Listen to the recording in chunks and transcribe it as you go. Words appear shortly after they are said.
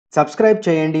Subscribe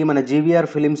చేయండి మన GVR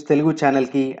films Telugu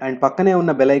ఛానల్కి అండ్ పక్కనే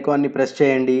ఉన్న బెల్ ఐకాన్ని ప్రెస్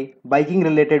చేయండి బైకింగ్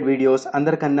రిలేటెడ్ వీడియోస్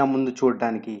అందరికన్నా ముందు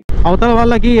చూడడానికి. అవతల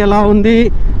వాళ్ళకి ఎలా ఉంది,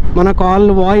 మన కాల్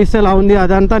వాయిస్ ఎలా ఉంది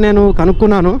అదంతా నేను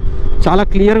కనుక్కున్నాను. చాలా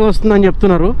క్లియర్గా వస్తుందని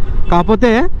చెప్తున్నారు.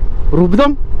 కాకపోతే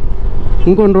రుబ్బుదాం,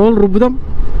 ఇంకొన్ని రోజులు రుబ్బుదాం.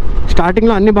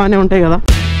 స్టార్టింగ్లో అన్నీ బాగానే ఉంటాయి కదా.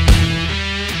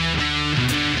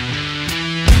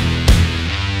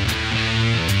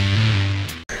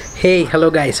 Hey hello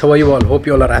guys, how are you all? Hope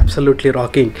you all are absolutely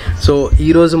rocking. So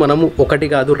ఈరోజు మనము ఒకటి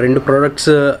కాదు రెండు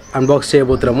ప్రోడక్ట్స్ అన్బాక్స్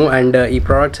చేయబోతున్నాము. అండ్ ఈ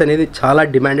ప్రోడక్ట్స్ అనేది చాలా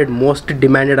మోస్ట్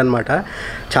డిమాండెడ్ అనమాట.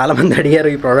 చాలామంది అడిగారు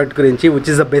ఈ ప్రోడక్ట్ గురించి, విచ్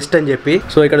ఇస్ ద బెస్ట్ అని చెప్పి.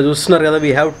 సో ఇక్కడ చూస్తున్నారు కదా,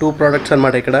 వీ హ్యావ్ 2 ప్రోడక్ట్స్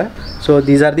అనమాట ఇక్కడ. So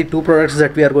these are the 2 products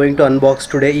that we are going to unbox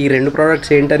today. ఈ 2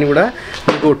 ప్రోడక్ట్స్ ఏంటని కూడా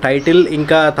మీకు టైటిల్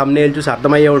ఇంకా థంబ్నెయిల్ చూసి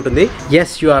అర్థమయ్యే ఉంటుంది.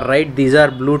 Yes, you are right, these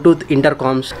are Bluetooth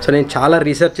ఇంటర్కామ్స్. So నేను చాలా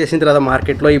రీసెర్చ్ చేసిన తర్వాత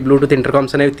మార్కెట్లో ఈ బ్లూటూత్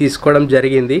ఇంటర్కామ్స్ అనేవి తీసుకోవడం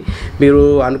జరిగింది. మీరు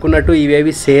అనుకున్నట్టు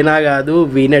ఇవేవి సేనా కాదు,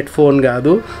 vnetphone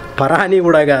కాదు, పరాని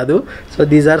కూడా కాదు. So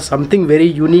these or something very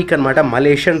unique అనమాట.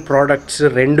 మలేషియన్ ప్రోడక్ట్స్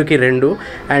 2కి 2.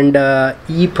 అండ్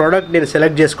ఈ ప్రోడక్ట్ నేను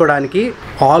సెలెక్ట్ చేసుకోవడానికి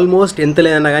ఆల్మోస్ట్ ఎంత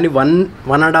లేదన్నా కానీ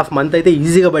 1.5 మంత్ అయితే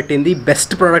ఈజీగా పట్టింది.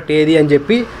 బెస్ట్ ప్రోడక్ట్ ఏది అని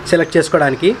చెప్పి సెలెక్ట్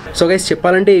చేసుకోవడానికి. సో గైస్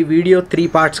చెప్పాలంటే ఈ వీడియో 3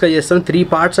 పార్ట్స్గా చేస్తాను. 3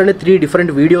 పార్ట్స్ అంటే 3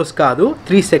 డిఫరెంట్ వీడియోస్ కాదు,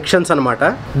 3 సెక్షన్స్ అనమాట.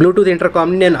 బ్లూటూత్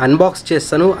ఇంటర్కామ్ని నేను అన్బాక్స్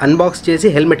చేస్తాను. అన్బాక్స్ చేసి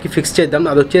హెల్మెట్కి ఫిక్స్ చేద్దాం.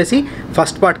 అది వచ్చేసి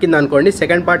ఫస్ట్ పార్ట్ కింద అనుకోండి.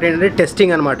 సెకండ్ పార్ట్ ఏంటంటే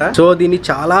టెస్టింగ్ అనమాట. సో దీన్ని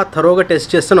చాలా థరోగా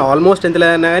టెస్ట్ చేస్తాను. ఆల్మోస్ట్ ఎంత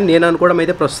లేదన్నా కానీ నేను అనుకోవడం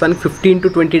అయితే ప్రస్తుతానికి 15 to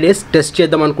 20 days టెస్ట్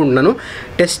చేద్దాం అనుకుంటున్నాను.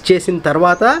 టెస్ట్ చేసిన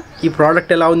తర్వాత ఈ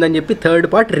ప్రోడక్ట్ ఎలా ఉందని చెప్పి థర్డ్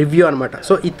పార్ట్ రివ్యూ అనమాట.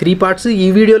 సో ఈ 3 పార్ట్స్ ఈ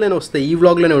వీడియోలోనే వస్తాయి, ఈ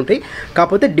వ్లాగ్లోనే ఉంటాయి.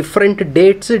 కాకపోతే డిఫరెంట్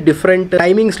డేట్స్, డిఫరెంట్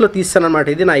టైమింగ్స్లో తీస్తాను అనమాట.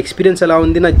 ఇది నా ఎక్స్పీరియన్స్ ఎలా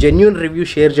ఉంది, నా జెన్యూన్ రివ్యూ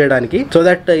షేర్ చేయడానికి. సో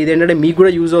దట్ ఇదేంటంటే మీకు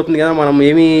కూడా యూజ్ అవుతుంది కదా. మనం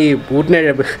ఏమి ఊరినే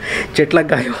చెట్లకు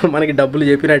గాయం మనకి డబ్బులు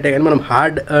చెప్పినట్టే కానీ మనం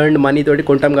హార్డ్ ఎర్న్డ్ మనీ తోటి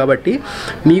కొంటాం కాబట్టి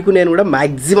మీకు నేను కూడా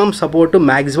మ్యాక్సిమం సపోర్ట్,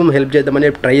 మ్యాక్సిమం హెల్ప్ చేద్దామని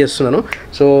చెప్పి ట్రై చేస్తున్నాను.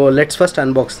 So let's first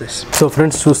unbox this. So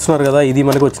friends చూస్తున్నారు కదా, ఇది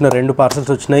మనకు వచ్చిన 2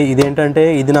 పార్సల్స్ వచ్చినాయి. ఇదేంటంటే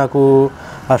ఇది నాకు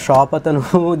ఆ షాప్ అతను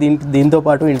దీంతో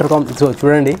పాటు ఇంటర్కామ్, సో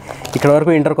చూడండి ఇక్కడ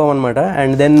వరకు ఇంటర్కామ్ అనమాట.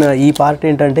 అండ్ దెన్ ఈ పార్ట్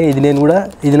ఏంటంటే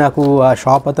ఇది నాకు ఆ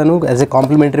షాప్ అతను యాజ్ ఎ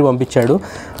కాంప్లిమెంటరీ పంపించాడు.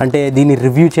 అంటే దీన్ని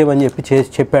రివ్యూ చేయమని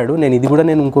చెప్పాడు.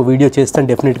 నేను ఇంకో వీడియో చేస్తాను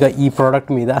డెఫినెట్గా ఈ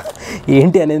ప్రోడక్ట్ మీద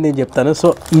ఏంటి అనేది నేను చెప్తాను. సో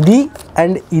ఇది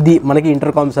అండ్ ఇది మనకి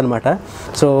ఇంటర్కామ్స్ అనమాట.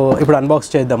 సో ఇప్పుడు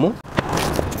అన్బాక్స్ చేద్దాము.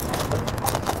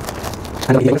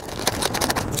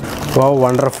 Wow,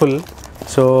 wonderful.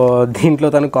 సో దీంట్లో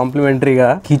తను కాంప్లిమెంటరీగా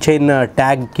కీ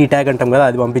ట్యాగ్ అంటాం కదా,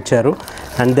 అది పంపించారు.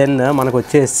 అండ్ దెన్ మనకు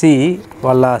వచ్చేసి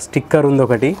వాళ్ళ స్టిక్కర్ ఉంది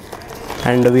ఒకటి.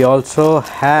 అండ్ వీ ఆల్సో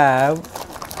హ్యావ్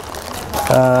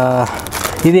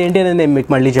ఇది ఏంటి అనేది నేను మీకు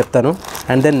మళ్ళీ చెప్తాను.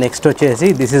 అండ్ దెన్ నెక్స్ట్ వచ్చేసి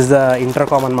దిస్ ఈజ్ ద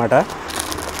ఇంటర్కామ్ అనమాట.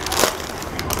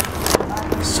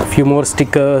 Few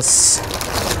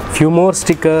more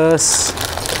stickers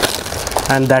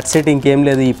and that's it. ఇంకేం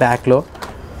లేదు ఈ ప్యాక్లో.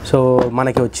 సో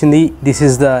మనకి వచ్చింది this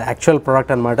is the actual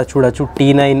product అనమాట. చూడొచ్చు,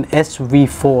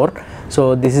 T9SV4. So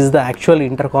this is the actual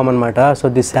intercom అనమాట. So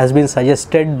this has been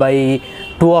suggested by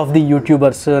 2 of the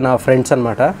YouTubers, నా ఫ్రెండ్స్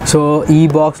అనమాట. సో ఈ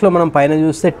బాక్స్లో మనం పైన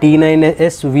చూస్తే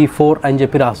T9SV4 అని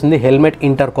చెప్పి రాస్తుంది. Helmet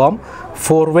intercom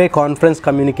 4-way conference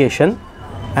communication.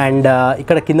 And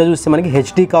ఇక్కడ కింద చూస్తే మనకి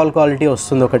HD కాల్ క్వాలిటీ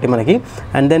వస్తుంది ఒకటి మనకి.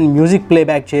 అండ్ దెన్ మ్యూజిక్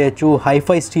ప్లేబ్యాక్ చేయొచ్చు,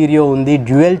 హైఫై స్టీరియో ఉంది,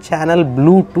 dual channel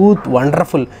Bluetooth,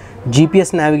 wonderful GPS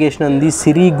navigation ఉంది,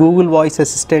 సిరి గూగుల్ వాయిస్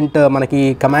అసిస్టెంట్ మనకి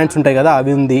కమాండ్స్ ఉంటాయి కదా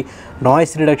అవి ఉంది,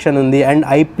 నాయిస్ రిడక్షన్ ఉంది, and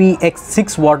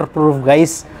IPX6 water proof.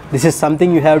 Guys, this is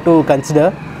something you have to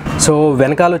consider. So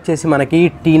వెనకాల వచ్చేసి మనకి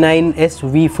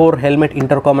T9SV4 హెల్మెట్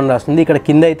ఇంటర్కామ్ అని రాస్తుంది. ఇక్కడ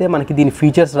కింద అయితే మనకి దీని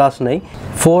features రాస్తున్నాయి.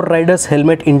 4 riders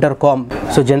helmet intercom.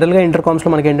 So జనరల్గా ఇంటర్కామ్స్లో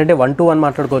మనకి ఏంటంటే 1-to-1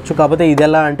 మాట్లాడుకోవచ్చు. కాకపోతే ఇది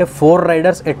ఎలా అంటే 4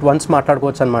 రైడర్స్ ఎట్ వన్స్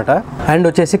మాట్లాడుకోవచ్చు అనమాట. అండ్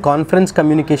వచ్చేసి కాన్ఫరెన్స్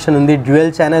కమ్యూనికేషన్ ఉంది,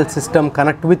 dual channel system,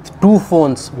 connect with 2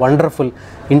 phones. Wonderful.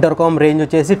 Intercom range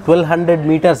వచ్చేసి 1200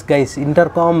 meters గైస్.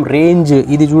 ఇంటర్కామ్ రేంజ్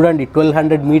ఇది చూడండి,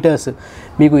 1200 meters.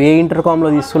 మీకు ఏ ఇంటర్కామ్లో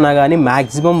తీసుకున్నా కానీ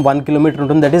మ్యాక్సిమం 1 kilometer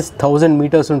ఉంటుంది, దట్ ఈస్ 1000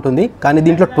 meters ఉంటుంది. కానీ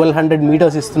దీంట్లో 1200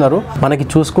 meters ఇస్తున్నారు. మనకి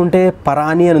చూసుకుంటే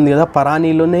పరాని అని ఉంది కదా,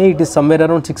 పరానీలోనే it is somewhere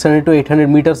around 600 to 800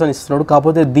 meters అని ఇస్తున్నాడు.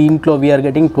 కాకపోతే దీంట్లో we are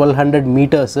getting 1200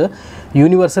 meters.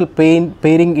 Universal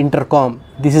pairing intercom,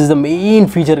 this is the main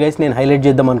feature guys. నేను హైలైట్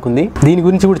చేద్దాం అనుకుంది. దీని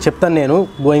గురించి కూడా చెప్తాను నేను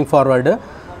గోయింగ్ ఫార్వర్డ్.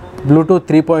 బ్లూటూత్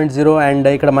 3.0 అండ్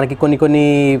ఇక్కడ మనకి కొన్ని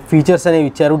ఫీచర్స్ అనేవి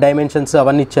ఇచ్చారు, డైమెన్షన్స్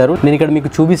అవన్నీ ఇచ్చారు. నేను ఇక్కడ మీకు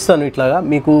చూపిస్తాను. ఇట్లాగా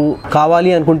మీకు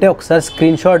కావాలి అనుకుంటే ఒకసారి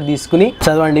స్క్రీన్ షాట్ తీసుకుని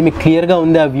చదవండి, మీకు క్లియర్గా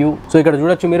ఉంది ఆ వ్యూ. సో ఇక్కడ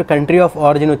చూడొచ్చు మీరు, కంట్రీ ఆఫ్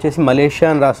ఆరిజిన్ వచ్చేసి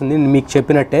మలేషియా అని రాస్తుంది మీకు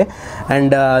చెప్పినట్టే.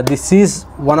 And this is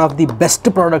one of the best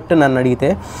product నన్ను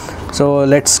అడిగితే. So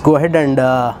let's go head and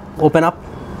open up.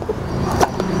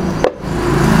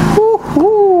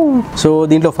 So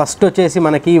దీంట్లో ఫస్ట్ వచ్చేసి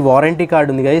మనకి వారంటీ కార్డ్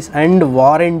ఉంది గైస్, అండ్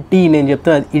వారంటీ నేను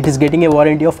చెప్తున్నా it is getting a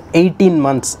warranty of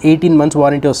 18 months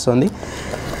warranty వస్తుంది.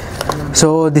 So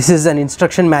this is an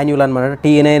instruction manual అనమాట,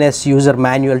 T9S user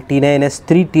manual,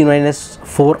 T9S3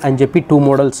 T9S4 అని చెప్పి 2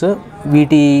 మోడల్స్.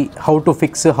 వీటి how to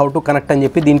fix, how to connect అని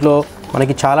చెప్పి దీంట్లో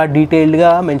మనకి చాలా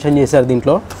డీటెయిల్డ్గా మెన్షన్ చేశారు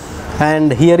దీంట్లో.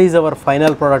 And here is our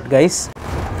final product guys.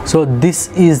 So this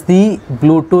is the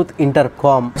Bluetooth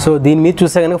intercom. So దీని మీద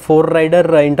చూస్తే కనుక 4 రైడర్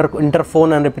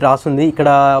ఇంటర్ఫోన్ అని చెప్పి రాస్తుంది. ఇక్కడ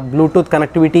బ్లూటూత్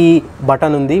కనెక్టివిటీ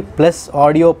బటన్ ఉంది, ప్లస్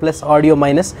ఆడియో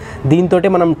మైనస్. దీంతో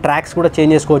మనం ట్రాక్స్ కూడా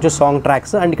చేంజ్ చేసుకోవచ్చు, సాంగ్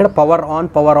ట్రాక్స్. అండ్ ఇక్కడ power on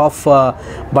power of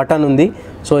button ఉంది.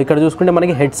 సో ఇక్కడ చూసుకుంటే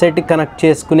మనకి హెడ్సెట్కి కనెక్ట్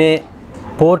చేసుకునే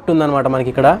పోర్ట్ ఉందన్నమాట మనకి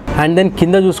ఇక్కడ. అండ్ దెన్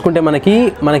కింద చూసుకుంటే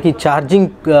మనకి ఛార్జింగ్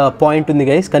పాయింట్ ఉంది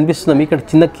గైస్, కనిపిస్తుంది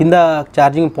ఇక్కడ కింద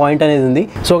ఛార్జింగ్ పాయింట్ అనేది ఉంది.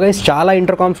 సో గైస్ చాలా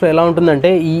ఇంటర్కామ్స్లో ఎలా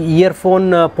ఉంటుందంటే ఈ ఇయర్ ఫోన్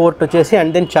పోర్ట్ వచ్చేసి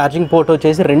అండ్ దెన్ ఛార్జింగ్ పోర్ట్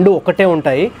వచ్చేసి రెండు ఒకటే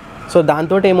ఉంటాయి. సో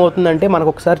దాంతో ఏమవుతుందంటే మనకు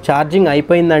ఒకసారి ఛార్జింగ్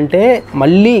అయిపోయిందంటే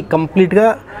మళ్ళీ కంప్లీట్గా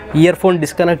ఇయర్ ఫోన్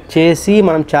డిస్కనెక్ట్ చేసి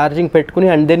మనం ఛార్జింగ్ పెట్టుకుని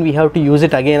and then we have to use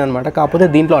it again అనమాట. కాకపోతే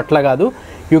దీంట్లో అట్లా కాదు,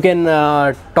 you can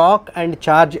talk and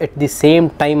charge at the same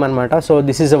time అనమాట. So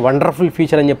this is a wonderful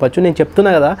feature అని చెప్పొచ్చు. నేను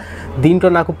చెప్తున్నా కదా,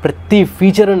 దీంట్లో నాకు ప్రతి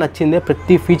ఫీచర్ నచ్చింది,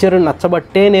 ప్రతి ఫీచర్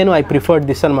నచ్చబట్టే నేను ఐ ప్రిఫర్డ్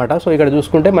దిస్ అనమాట. సో ఇక్కడ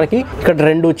చూసుకుంటే మనకి ఇక్కడ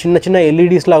 2 చిన్న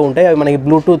ఎల్ఈడీస్ లాగా ఉంటాయి. అవి మనకి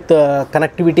బ్లూటూత్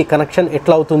కనెక్షన్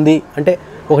ఎట్లా అవుతుంది అంటే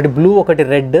ఒకటి బ్లూ ఒకటి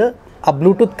రెడ్, ఆ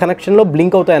బ్లూటూత్ కనెక్షన్లో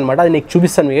బ్లింక్ అవుతాయి అనమాట. అది నీకు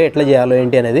చూపిస్తాను మీకు ఎట్లా చేయాలో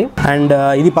ఏంటి అనేది. అండ్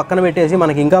ఇది పక్కన పెట్టేసి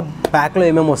మనకి ఇంకా ప్యాక్లో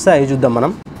ఏమేమి వస్తాయి అవి చూద్దాం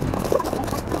మనం.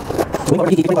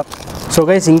 సో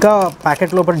గైస్ ఇంకా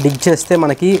ప్యాకెట్ లోపల డిగ్ చేస్తే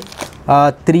మనకి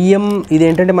 3M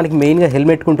ఇదేంటంటే మనకి మెయిన్గా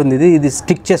హెల్మెట్కి ఉంటుంది. ఇది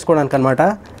స్టిక్ చేసుకోవడానికి అనమాట,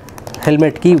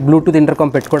 హెల్మెట్కి బ్లూటూత్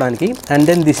ఇంటర్కామ్ పెట్టుకోవడానికి. And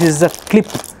then this is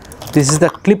the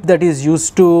clip that is use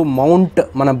to mount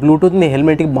మన బ్లూటూత్ని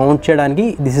హెల్మెట్కి మౌంట్ చేయడానికి.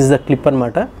 దిస్ ఈజ్ ద క్లిప్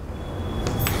అనమాట.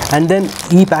 అండ్ దెన్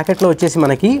ఈ ప్యాకెట్లో వచ్చేసి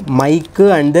మనకి మైక్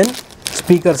అండ్ దెన్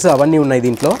స్పీకర్స్ అవన్నీ ఉన్నాయి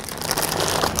దీంట్లో.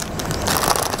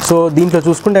 సో దీంట్లో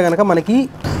చూసుకుంటే కనుక మనకి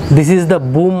this is the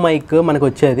boom mic మనకు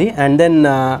వచ్చేది. And then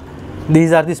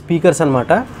these are the speakers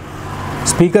అనమాట.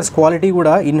 స్పీకర్స్ క్వాలిటీ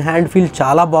కూడా ఇన్ హ్యాండ్ ఫీల్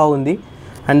చాలా బాగుంది.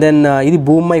 అండ్ దెన్ ఇది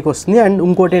బూమ్ మైక్ వస్తుంది. అండ్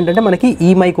ఇంకోటి ఏంటంటే మనకి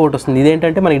ఈ మైక్ ఒకటి వస్తుంది.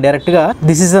 ఇదేంటంటే మనకి డైరెక్ట్గా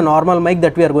this is a normal mic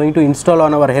that we are going to install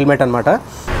on hour helmet అనమాట.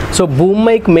 So boom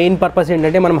mic main purpose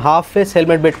ఏంటంటే మనం హాఫ్ ఫేస్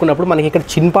హెల్మెట్ పెట్టుకున్నప్పుడు మనకి ఇక్కడ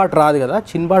చిన్ పార్ట్ రాదు కదా,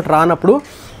 చిన్ పార్ట్ రానప్పుడు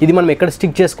ఇది మనం ఎక్కడ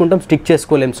స్టిక్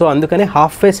చేసుకోలేం. సో అందుకని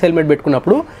హాఫ్ ఫేస్ హెల్మెట్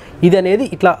పెట్టుకున్నప్పుడు ఇది అనేది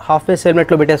ఇట్లా హాఫ్ ఫేస్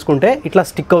హెల్మెట్లో పెట్టేసుకుంటే ఇట్లా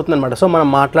స్టిక్ అవుతుంది అనమాట. సో మనం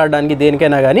మాట్లాడడానికి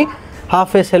దేనికైనా కానీ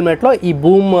హాఫ్ ఫేస్ హెల్మెట్లో ఈ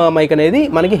బూమ్ మైక్ అనేది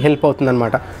మనకి హెల్ప్ అవుతుంది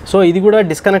అనమాట. సో ఇది కూడా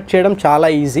డిస్కనెక్ట్ చేయడం చాలా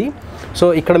ఈజీ. సో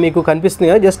ఇక్కడ మీకు కనిపిస్తుంది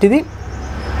కదా, జస్ట్ ఇది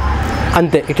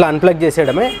అంతే, ఇట్లా అన్ప్లగ్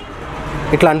చేసేయడమే.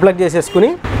 ఇట్లా అన్ప్లగ్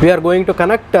చేసేసుకుని వీఆర్ గోయింగ్ టు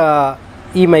కనెక్ట్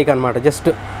ఈ మైక్ అనమాట. జస్ట్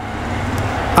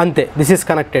అంతే, this is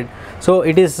connected. So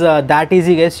it is that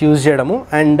easy guys use చేయడము.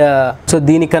 అండ్ సో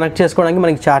దీన్ని కనెక్ట్ చేసుకోవడానికి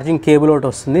మనకి ఛార్జింగ్ కేబుల్ ఒకటి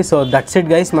వస్తుంది. సో దట్స్ ఇట్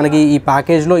గైస్, మనకి ఈ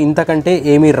ప్యాకేజ్లో ఇంతకంటే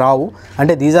ఏమీ రావు,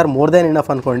 అంటే these are more than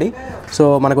enough అనుకోండి. సో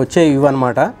మనకు వచ్చే ఇవి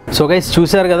అనమాట. సో గైస్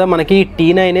చూసారు కదా, మనకి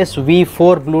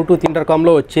T9SV4 బ్లూటూత్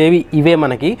ఇంటర్కామ్లో వచ్చేవి ఇవే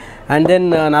మనకి. అండ్ దెన్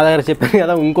నా దగ్గర చెప్పాను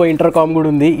కదా ఇంకో ఇంటర్కామ్ కూడా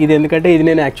ఉంది. ఇది ఎందుకంటే ఇది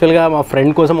నేను యాక్చువల్గా మా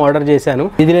ఫ్రెండ్ కోసం ఆర్డర్ చేశాను.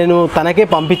 ఇది నేను తనకే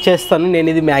పంపించేస్తాను. నేను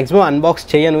ఇది మ్యాక్సిమం అన్బాక్స్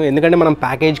చేయను, ఎందుకంటే మనం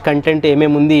ప్యాకేజ్ కంటెంట్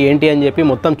ఏమేమి ఉంది ఏంటి అని చెప్పి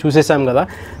మొత్తం చూసేసాం కదా.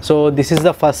 So this is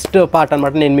the first part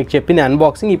అనమాట, నేను మీకు చెప్పింది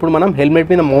అన్బాక్సింగ్. ఇప్పుడు మనం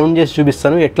హెల్మెట్ మీద మౌంట్ చేసి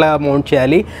చూపిస్తాను ఎట్లా మౌంట్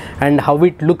చేయాలి and how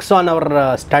it looks on hour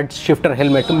studs shifter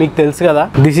helmet. మీకు తెలుసు కదా,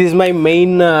 this is my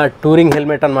main touring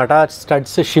helmet అనమాట,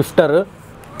 స్టడ్స్ షిఫ్టర్.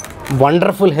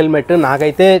 వండర్ఫుల్ హెల్మెట్,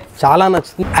 నాకైతే చాలా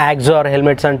నచ్చుతుంది. యాక్జార్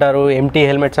హెల్మెట్స్ అంటారు, ఎంటీ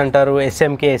హెల్మెట్స్ అంటారు,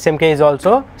 SMK is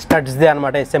also studs they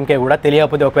అనమాట. ఎస్ఎంకే కూడా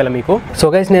తెలియకపోతే ఒకవేళ మీకు. సో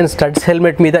గైస్ నేను స్టడ్స్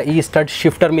హెల్మెట్ మీద ఈ స్టడ్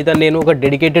షిఫ్టర్ మీద నేను ఒక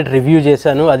డెడికేటెడ్ రివ్యూ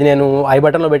చేశాను. అది నేను ఐ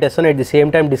బటన్లో పెట్టేస్తాను, at the same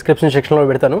time description సెక్షన్లో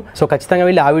పెడతాను. సో ఖచ్చితంగా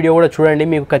వెళ్ళి ఆ వీడియో కూడా చూడండి,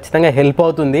 మీకు ఖచ్చితంగా హెల్ప్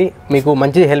అవుతుంది. మీకు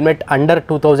మంచి helmet under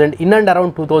 2000 in and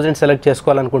around 2000 select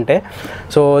చేసుకోవాలనుకుంటే.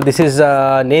 సో దిస్ ఈజ్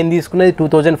నేను తీసుకున్నది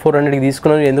 2400కి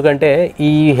తీసుకున్నాను, ఎందుకంటే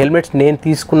ఈ హెల్మెట్స్ నేను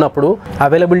తీసుకున్నప్పుడు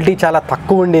అవైలబిలిటీ చాలా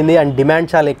తక్కువ ఉండింది అండ్ డిమాండ్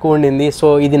చాలా ఎక్కువ ఉండింది. సో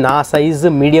ఇది నా సైజ్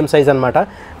మీడియం సైజ్ అనమాట.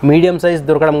 మీడియం సైజ్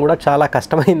దొరకడం కూడా చాలా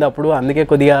కష్టమైంది అప్పుడు, అందుకే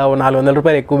కొద్దిగా 400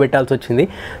 రూపాయలు ఎక్కువ పెట్టాల్సి వచ్చింది.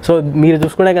 సో మీరు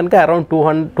చూసుకుంటే కనుక around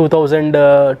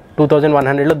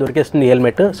 2100లో దొరికేస్తుంది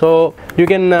helmet. So you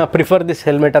can prefer this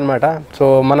helmet అనమాట. సో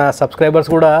మన సబ్స్క్రైబర్స్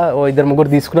కూడా 2-3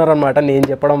 తీసుకున్నారనమాట నేను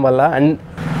చెప్పడం వల్ల. అండ్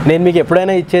నేను మీకు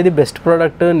ఎప్పుడైనా ఇచ్చేది బెస్ట్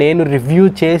ప్రోడక్ట్ నేను రివ్యూ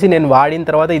చేసి నేను వాడిన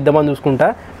తర్వాత ఇద్దామని చూసుకుంటా.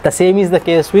 The same is the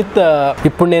case with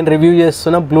ఇప్పుడు నేను రివ్యూ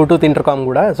చేస్తున్న బ్లూటూత్ ఇంటర్కామ్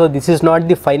కూడా. So this is not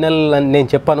the final అని నేను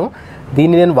చెప్పాను,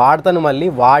 దీన్ని నేను వాడతాను. మళ్ళీ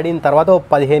వాడిన తర్వాత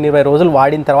 15-20 రోజులు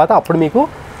వాడిన తర్వాత అప్పుడు మీకు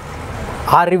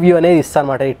ఆ రివ్యూ అనేది ఇస్తాను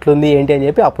అనమాట, ఎట్లుంది ఏంటి అని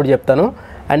చెప్పి అప్పుడు చెప్తాను.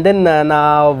 అండ్ దెన్ నా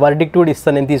వర్డిక్ట్ కూడా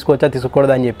ఇస్తాను, నేను తీసుకోవచ్చా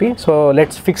తీసుకోకూడదు అని చెప్పి. So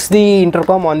let's fix the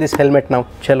intercom on this helmet now.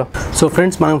 చలో. సో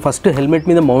ఫ్రెండ్స్, మనం ఫస్ట్ హెల్మెట్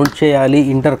మీద మౌంట్ చేయాలి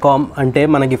ఇంటర్కామ్ అంటే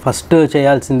మనకి ఫస్ట్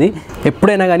చేయాల్సింది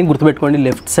ఎప్పుడైనా కానీ గుర్తుపెట్టుకోండి,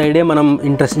 లెఫ్ట్ సైడే మనం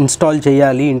ఇన్స్టాల్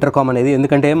చేయాలి ఇంటర్కామ్ అనేది.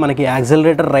 ఎందుకంటే మనకి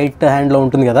యాక్సిలరేటర్ రైట్ హ్యాండ్లో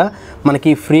ఉంటుంది కదా,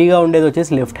 మనకి ఫ్రీగా ఉండేది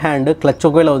వచ్చేసి లెఫ్ట్ హ్యాండ్. క్లచ్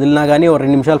ఒకవేళ వదిలినా కానీ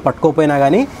 2 నిమిషాలు పట్టుకోపోయినా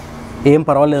కానీ ఏం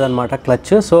పర్వాలేదన్నమాట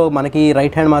క్లచ్. సో మనకి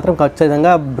రైట్ హ్యాండ్ మాత్రం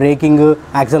ఖచ్చితంగా బ్రేకింగ్,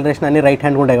 యాక్సిలరేషన్ అన్ని రైట్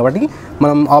హ్యాండ్ ఉంటాయి కాబట్టి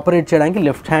మనం ఆపరేట్ చేయడానికి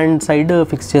లెఫ్ట్ హ్యాండ్ సైడ్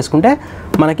ఫిక్స్ చేసుకుంటే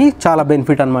మనకి చాలా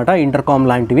బెనిఫిట్ అనమాట ఇంటర్కామ్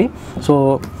లాంటివి. సో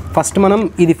ఫస్ట్ మనం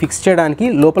ఇది ఫిక్స్ చేయడానికి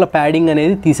లోపల ప్యాడింగ్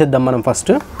అనేది తీసేద్దాం మనం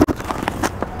ఫస్ట్.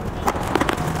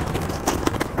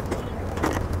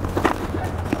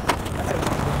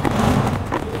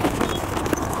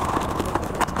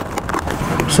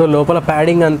 సో లోపల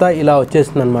ప్యాడింగ్ అంతా ఇలా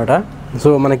వచ్చేస్తుంది అనమాట. సో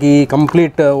మనకి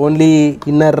కంప్లీట్ ఓన్లీ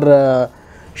ఇన్నర్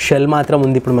షెల్ మాత్రం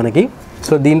ఉంది ఇప్పుడు మనకి.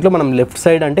 సో దీంట్లో మనం లెఫ్ట్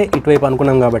సైడ్ అంటే ఇటువైపు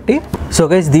అనుకున్నాం కాబట్టి. సో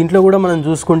గైస్, దీంట్లో కూడా మనం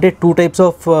చూసుకుంటే 2 టైప్స్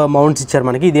ఆఫ్ మౌంట్స్ ఇచ్చారు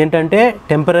మనకి. ఇదేంటంటే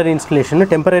టెంపరరీ ఇన్స్టలేషన్.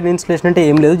 టెంపరరీ ఇన్స్టలేషన్ అంటే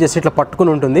ఏం లేదు, జస్ట్ ఇట్లా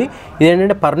పట్టుకుని ఉంటుంది.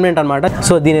 ఇదేంటంటే పర్మనెంట్ అనమాట.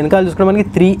 సో దీని వెనకాల చూసుకుంటే మనకి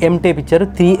 3M టేప్ ఇచ్చారు.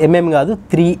 3mm కాదు,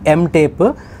 3M టేప్.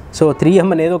 సో 3M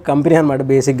అనేది ఒక కంపెనీ అనమాట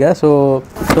బేసిక్గా. సో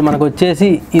మనకు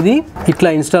వచ్చేసి ఇది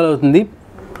ఇట్లా ఇన్స్టాల్ అవుతుంది.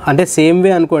 అంటే సేమ్ వే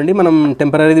అనుకోండి, మనం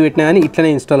టెంపరీది పెట్టినా కానీ ఇట్లనే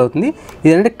ఇన్స్టాల్ అవుతుంది.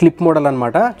 ఇదంటే క్లిప్ మోడల్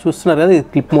అనమాట, చూస్తున్నారు కదా, ఇది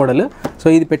క్లిప్ మోడల్. సో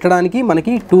ఇది పెట్టడానికి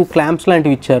మనకి 2 క్లాంప్స్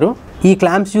లాంటివి ఇచ్చారు. ఈ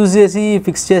క్లాంప్స్ యూజ్ చేసి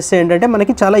ఫిక్స్ చేస్తే ఏంటంటే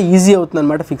మనకి చాలా ఈజీ అవుతుంది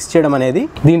అనమాట ఫిక్స్ చేయడం అనేది.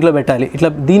 దీంట్లో పెట్టాలి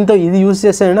ఇట్లా, దీంతో ఇది యూజ్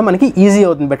చేస్తే అంటే మనకి ఈజీ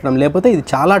అవుతుంది పెట్టడం, లేకపోతే ఇది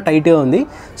చాలా టైట్గా ఉంది.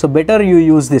 So better you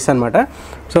use this అనమాట.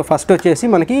 సో ఫస్ట్ వచ్చేసి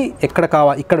మనకి ఎక్కడ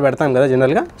కావాలి ఇక్కడ పెడతాం కదా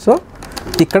జనరల్గా. సో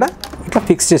ఇక్కడ ఇట్లా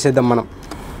ఫిక్స్ చేసేద్దాం మనం.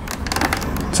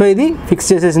 సో ఇది ఫిక్స్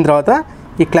చేసేసిన తర్వాత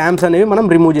ఈ క్లాంప్స్ అనేవి మనం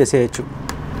రిమూవ్ చేసేయచ్చు.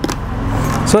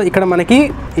 సో ఇక్కడ మనకి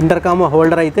ఇంటర్కామ్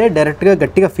హోల్డర్ అయితే డైరెక్ట్గా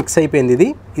గట్టిగా ఫిక్స్ అయిపోయింది.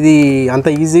 ఇది అంత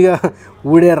ఈజీగా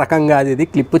ఊడే రకం కాదు, ఇది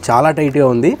క్లిప్ చాలా టైట్గా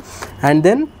ఉంది. అండ్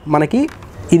దెన్ మనకి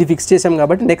ఇది ఫిక్స్ చేసాం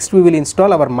కాబట్టి next we will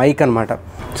install hour mic అనమాట.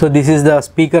 So this is the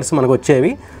speakers మనకు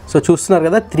వచ్చేవి. సో చూస్తున్నారు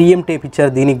కదా, 3M టేప్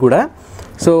ఇచ్చారు దీనికి కూడా.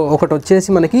 సో ఒకటి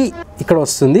వచ్చేసి మనకి ఇక్కడ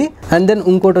వస్తుంది, అండ్ దెన్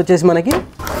ఇంకోటి వచ్చేసి మనకి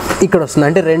ఇక్కడ వస్తుంది.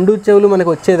 అంటే 2 చెవులు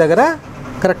మనకు వచ్చే దగ్గర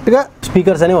కరెక్ట్గా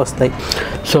స్పీకర్స్ అనేవి వస్తాయి.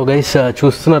 సో గైస్,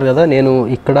 చూస్తున్నారు కదా, నేను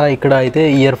ఇక్కడ అయితే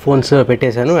ఇయర్ ఫోన్స్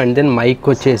పెట్టేశాను. అండ్ దెన్ మైక్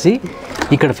వచ్చేసి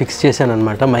ఇక్కడ ఫిక్స్ చేశాను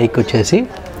అనమాట. మైక్ వచ్చేసి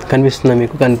కనిపిస్తుందా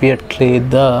మీకు?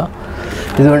 కనిపించట్లేదా?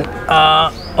 ఇదిగోండి.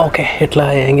 ఓకే, ఎట్లా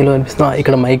యాంగిల్లో కనిపిస్తుందా?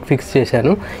 ఇక్కడ మైక్ ఫిక్స్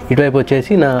చేశాను. ఇటువైపు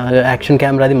వచ్చేసి నా యాక్షన్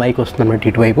కెమెరాది మైక్ వస్తుంది అనమాట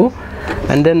ఇటువైపు.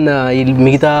 అండ్ దెన్ ఈ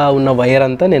మిగతా ఉన్న వైర్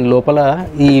అంతా నేను లోపల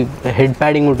ఈ హెడ్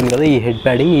ప్యాడింగ్ ఉంటుంది కదా, ఈ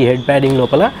హెడ్ ప్యాడింగ్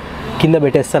లోపల కింద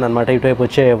పెట్టేస్తాను అనమాట. ఇటువైపు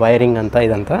వచ్చే వైరింగ్ అంతా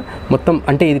ఇదంతా మొత్తం.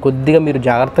 అంటే ఇది కొద్దిగా మీరు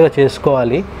జాగ్రత్తగా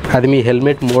చేసుకోవాలి, అది మీ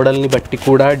హెల్మెట్ మోడల్ని బట్టి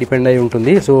కూడా డిపెండ్ అయి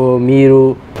ఉంటుంది. సో మీరు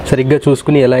సరిగ్గా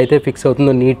చూసుకుని ఎలా అయితే ఫిక్స్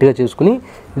అవుతుందో నీట్గా చూసుకుని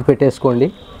ఇది పెట్టేసుకోండి.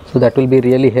 So that will be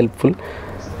really helpful.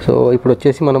 So ఇప్పుడు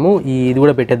వచ్చేసి మనము ఇది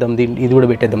కూడా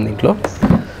పెట్టేద్దాం దీంట్లో.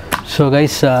 So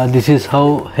guys, this is how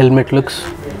helmet looks.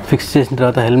 Fix చేసిన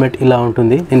తర్వాత హెల్మెట్ ఇలా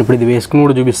ఉంటుంది. నేను ఇప్పుడు ఇది వేసుకుని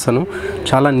కూడా చూపిస్తాను.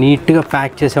 చాలా నీట్గా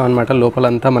ప్యాక్ చేసామన్నమాట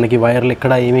లోపలంతా, మనకి వైర్లు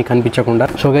ఎక్కడ ఏమీ కనిపించకుండా.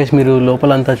 సో గైస్, మీరు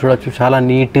లోపలంతా చూడొచ్చు, చాలా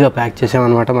నీట్గా ప్యాక్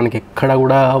చేసామన్నమాట. మనకి ఎక్కడ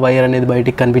కూడా వైర్ అనేది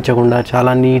బయటికి కనిపించకుండా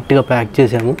చాలా నీట్గా ప్యాక్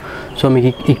చేసాము. సో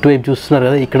మీకు ఇటువైపు చూస్తున్నారు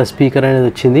కదా, ఇక్కడ స్పీకర్ అనేది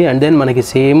వచ్చింది. అండ్ దెన్ మనకి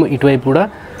సేమ్ ఇటువైపు కూడా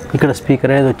ఇక్కడ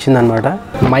స్పీకర్ అనేది వచ్చిందనమాట.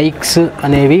 మైక్స్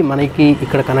అనేవి మనకి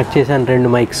ఇక్కడ కనెక్ట్ చేశాను,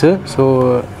 2 మైక్స్. సో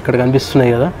ఇక్కడ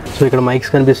కనిపిస్తున్నాయి కదా, సో ఇక్కడ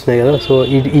మైక్స్ కనిపిస్తున్నాయి కదా. సో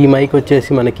ఈ మైక్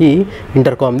వచ్చేసి మనకి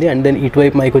ఇంటర్కామ్ది. అండ్ దెన్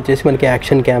ఇటువైపు మైక్ వచ్చేసి మనకి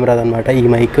యాక్షన్ కెమెరాది అనమాట ఈ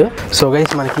మైక్. సో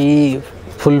గైస్, మనకి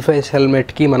ఫుల్ ఫేస్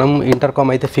హెల్మెట్కి మనం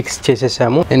ఇంటర్కామ్ అయితే ఫిక్స్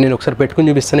చేసేసాము. నేను ఒకసారి పెట్టుకుని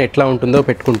చూపిస్తాను ఎట్లా ఉంటుందో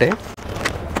పెట్టుకుంటే.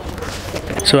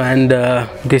 So and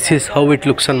this is how it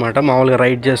looks అనమాట. మామూలుగా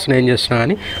రైడ్ చేస్తున్నా ఏం చేస్తున్నా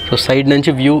కానీ సో సైడ్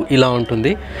నుంచి వ్యూ ఇలా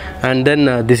ఉంటుంది. And then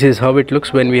this is how it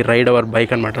looks when we ride hour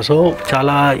bike అనమాట. సో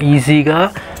చాలా ఈజీగా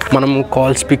మనం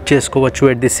కాల్స్ పిక్ చేసుకోవచ్చు,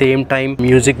 at the same time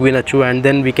music వినొచ్చు. And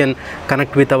then we can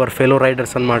connect with our fellow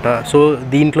riders అనమాట. సో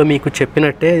దీంట్లో మీకు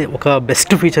చెప్పినట్టే ఒక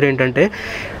బెస్ట్ ఫీచర్ ఏంటంటే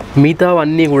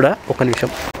మిగతావన్నీ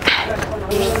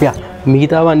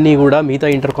కూడా మిగతా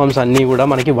ఇంటర్కామ్స్ అన్నీ కూడా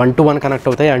మనకి 1-to-1 కనెక్ట్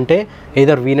అవుతాయి. అంటే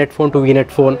either vnetphone to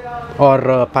vnetphone are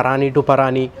parani to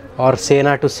parani are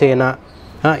sena to sena,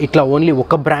 ఇట్లా ఓన్లీ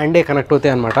ఒక బ్రాండే కనెక్ట్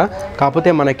అవుతాయి అనమాట. కాకపోతే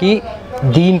మనకి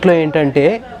దీంట్లో ఏంటంటే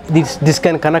this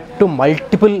can connect to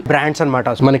multiple brands అనమాట.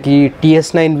 మనకి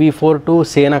TS9V4 టు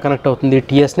సేనా కనెక్ట్ అవుతుంది,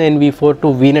 TS9V4 టు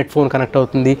vnetphone కనెక్ట్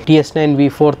అవుతుంది,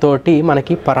 TS9V4 తోటి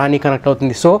మనకి పరాని కనెక్ట్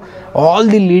అవుతుంది. So all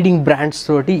the leading brands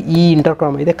తోటి ఈ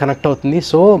ఇంటర్కామ్ అయితే కనెక్ట్ అవుతుంది.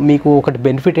 సో మీకు ఒకటి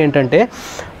బెనిఫిట్ ఏంటంటే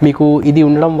మీకు ఇది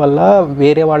ఉండడం వల్ల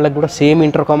వేరే వాళ్ళకి కూడా సేమ్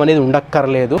ఇంటర్కామ్ అనేది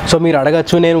ఉండక్కర్లేదు. సో మీరు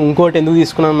అడగచ్చు, నేను ఇంకోటి ఎందుకు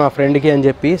తీసుకున్నాను మా ఫ్రెండ్కి అని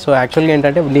చెప్పి. సో యాక్చువల్గా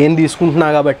ఏంటంటే నేను తీసుకుంటున్నా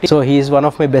కాబట్టి, so he's one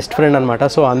of my best friend అనమాట.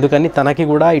 సో అందుకని తనకి మనకి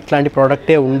కూడా ఇట్లాంటి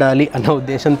ప్రోడక్టే ఉండాలి అన్న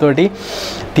ఉద్దేశంతో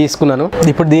తీసుకున్నాను.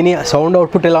 ఇప్పుడు దీని సౌండ్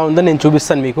అవుట్పుట్ ఎలా ఉందో నేను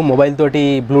చూపిస్తాను మీకు. మొబైల్ తోటి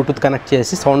బ్లూటూత్ కనెక్ట్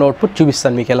చేసి సౌండ్ అవుట్పుట్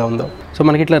చూపిస్తాను మీకు ఎలా ఉందో. సో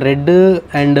మనకి ఇట్లా రెడ్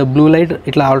అండ్ బ్లూ లైట్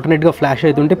ఇట్లా ఆల్టర్నేట్గా ఫ్లాష్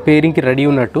అవుతుంటే పేరింగ్కి రెడీ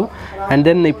ఉన్నట్టు. అండ్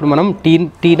దెన్ ఇప్పుడు మనం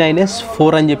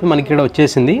T9SV4 అని చెప్పి మనకి ఇక్కడ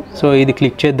వచ్చేసింది. సో ఇది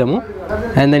క్లిక్ చేద్దాము.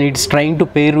 And then it's trying to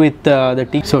pair with the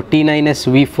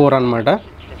T9SV4 అనమాట.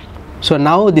 So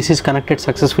now this is connected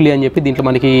successfully అని చెప్పి దీంట్లో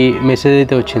మనకి మెసేజ్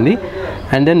అయితే వచ్చింది.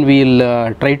 And then we'll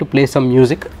try to play some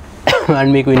music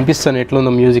and మీకు వినిపిస్తాను ఎట్లా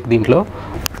ఉందో మ్యూజిక్ దీంట్లో.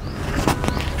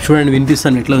 చూడండి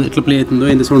వినిపిస్తాను ఎట్లా ప్లే అవుతుందో,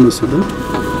 ఎంత సౌండ్ వస్తుందో.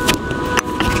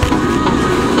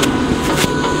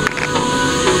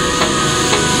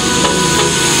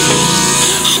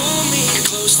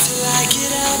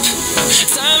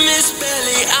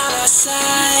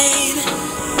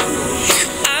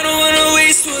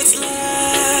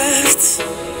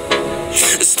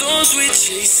 We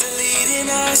chase are leading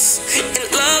us, and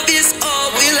love is all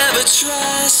we'll ever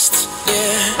trust.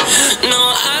 Yeah, no,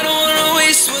 I don't wanna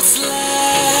waste what's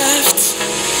left.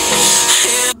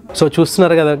 So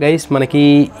చూస్తున్నారు కదా గైస్, మనకి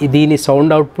దీని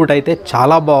సౌండ్ అవుట్పుట్ అయితే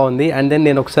చాలా బాగుంది. అండ్ దెన్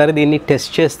నేను ఒకసారి దీన్ని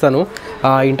టెస్ట్ చేస్తాను.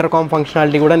 ఇంటర్కామ్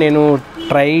ఫంక్షనాలిటీ కూడా నేను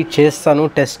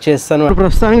టెస్ట్ చేస్తాను.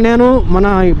 ప్రస్తుతానికి నేను మన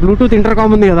బ్లూటూత్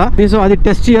ఇంటర్కామ్ ఉంది కదా, సో అది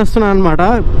టెస్ట్ చేస్తున్నాను అనమాట.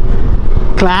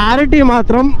 క్లారిటీ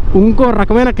మాత్రం ఇంకో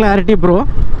రకమైన క్లారిటీ బ్రో.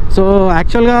 సో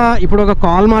యాక్చువల్గా ఇప్పుడు ఒక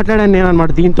కాల్ మాట్లాడాను నేను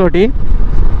అనమాట దీంతో.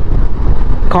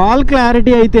 కాల్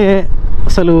క్లారిటీ అయితే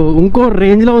అసలు ఇంకో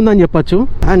రేంజ్లో ఉందని చెప్పచ్చు.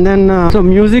 అండ్ దెన్ సో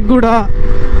మ్యూజిక్ కూడా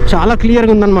చాలా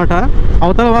క్లియర్గా ఉందన్నమాట.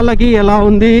 అవతల వాళ్ళకి ఎలా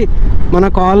ఉంది, మన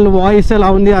కాల్ వాయిస్ ఎలా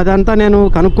ఉంది అదంతా నేను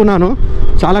కనుక్కున్నాను.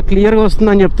 చాలా క్లియర్గా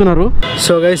వస్తుందని చెప్తున్నారు.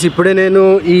 సో గైస్ ఇప్పుడే నేను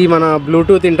ఈ మన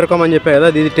బ్లూటూత్ ఇంటర్కామ్ అని చెప్పాను కదా,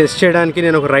 ఇది టెస్ట్ చేయడానికి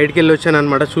నేను ఒక రైడ్కి వెళ్ళి వచ్చాను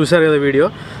అనమాట. చూసారు కదా వీడియో.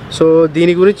 సో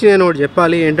దీని గురించి నేను ఒకటి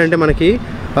చెప్పాలి ఏంటంటే, మనకి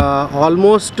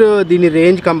ఆల్మోస్ట్ దీని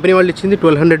రేంజ్ కంపెనీ వాళ్ళు ఇచ్చింది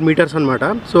 1200 మీటర్స్ అనమాట.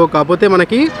 సో కాకపోతే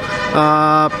మనకి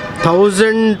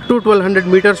 1000 to 1200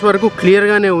 మీటర్స్ వరకు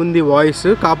క్లియర్గానే ఉంది వాయిస్.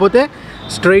 కాకపోతే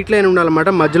స్ట్రైట్ లైన్ ఉండాలన్నమాట.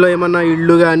 మధ్యలో ఏమన్నా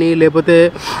ఇళ్ళు కానీ లేకపోతే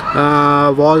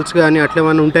వాల్స్ కానీ అట్లా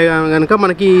ఏమైనా ఉంటే కనుక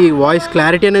మనకి వాయిస్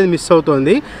క్లారిటీ అనేది మిస్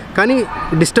అవుతుంది. కానీ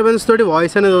డిస్టర్బెన్స్ తోటి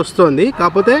వాయిస్ అనేది వస్తుంది.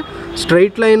 కాకపోతే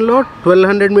స్ట్రైట్ లైన్లో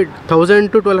 1000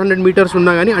 to 1200 మీటర్స్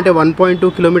ఉన్నా కానీ, అంటే 1.2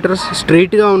 కిలోమీటర్స్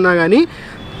స్ట్రైట్గా ఉన్నా కానీ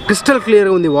క్రిస్టల్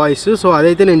క్లియర్గా ఉంది వాయిస్. సో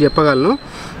అదైతే నేను చెప్పగలను.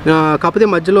 కాకపోతే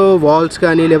మధ్యలో వాల్స్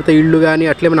కానీ లేకపోతే ఇళ్ళు కానీ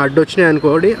అట్లా ఏమైనా అడ్డు వచ్చినాయి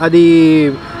అనుకోండి, అది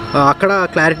అక్కడ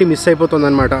క్లారిటీ మిస్ అయిపోతుంది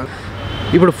అనమాట.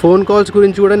 ఇప్పుడు ఫోన్ కాల్స్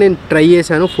గురించి కూడా నేను ట్రై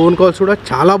చేశాను. ఫోన్ కాల్స్ కూడా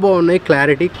చాలా బాగున్నాయి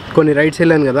క్లారిటీ. కొన్ని రైడ్స్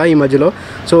వెళ్ళాను కదా ఈ మధ్యలో.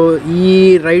 సో ఈ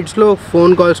రైడ్స్లో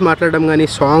ఫోన్ కాల్స్ మాట్లాడడం కానీ,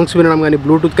 సాంగ్స్ వినడం కానీ,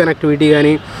 బ్లూటూత్ కనెక్టివిటీ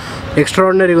కానీ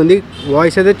ఎక్స్ట్రాడినరీగా ఉంది.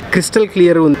 వాయిస్ అయితే క్రిస్టల్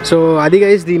క్లియర్గా ఉంది. సో అది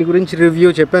గైస్ దీని గురించి రివ్యూ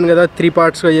చెప్పాను కదా, 3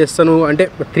 పార్ట్స్గా చేస్తాను, అంటే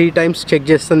 3 టైమ్స్ చెక్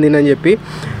చేస్తాను దీని అని చెప్పి.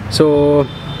 So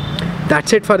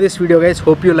that's it for this video guys.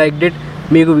 Hope you liked it.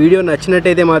 మీకు వీడియో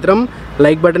నచ్చినట్టయితే మాత్రం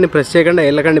లైక్ బటన్ని ప్రెస్ చేయకుండా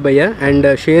వెళ్ళకండి భయ్య. అండ్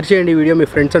షేర్ చేయండి ఈ video me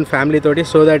friends and family తోటి,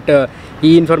 సో దట్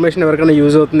ఈ ఇన్ఫర్మేషన్ ఎవరికైనా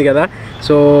యూజ్ అవుతుంది కదా.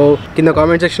 సో కింద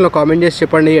కామెంట్ సెక్షన్లో కామెంట్ చేసి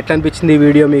చెప్పండి ఎట్లా అనిపించింది ఈ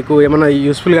వీడియో, మీకు ఏమైనా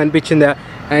యూస్ఫుల్గా అనిపించిందా,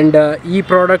 అండ్ ఈ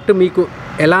ప్రోడక్ట్ మీకు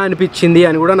ఎలా అనిపించింది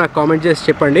అని కూడా నాకు కామెంట్ చేసి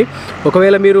చెప్పండి.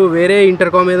 ఒకవేళ మీరు వేరే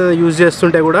ఇంటర్కామ్ ఏదైనా యూజ్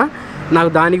చేస్తుంటే కూడా నాకు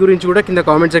దాని గురించి కూడా కింద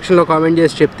కామెంట్ సెక్షన్లో కామెంట్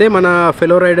చేసి చెప్తే మన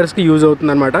ఫెలో రైడర్స్కి యూజ్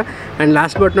అవుతుంది అనమాట. And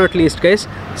last but not least guys,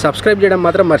 subscribe చేయడం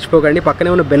మాత్రం మర్చిపోకండి.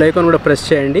 పక్కనే ఉన్న బెల్ ఐకాన్ కూడా ప్రెస్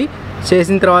చేయండి.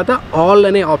 చేసిన తర్వాత ఆల్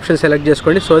అనే ఆప్షన్ సెలెక్ట్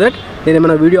చేసుకోండి, సో దట్ నేను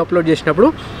ఏమైనా వీడియో అప్లోడ్ చేసినప్పుడు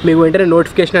మీకు వెంటనే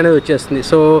నోటిఫికేషన్ అనేది వచ్చేస్తుంది.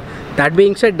 So that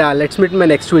being said, let's meet my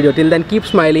next video. Till then keep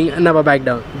smiling and never back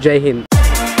down. జై హింద్.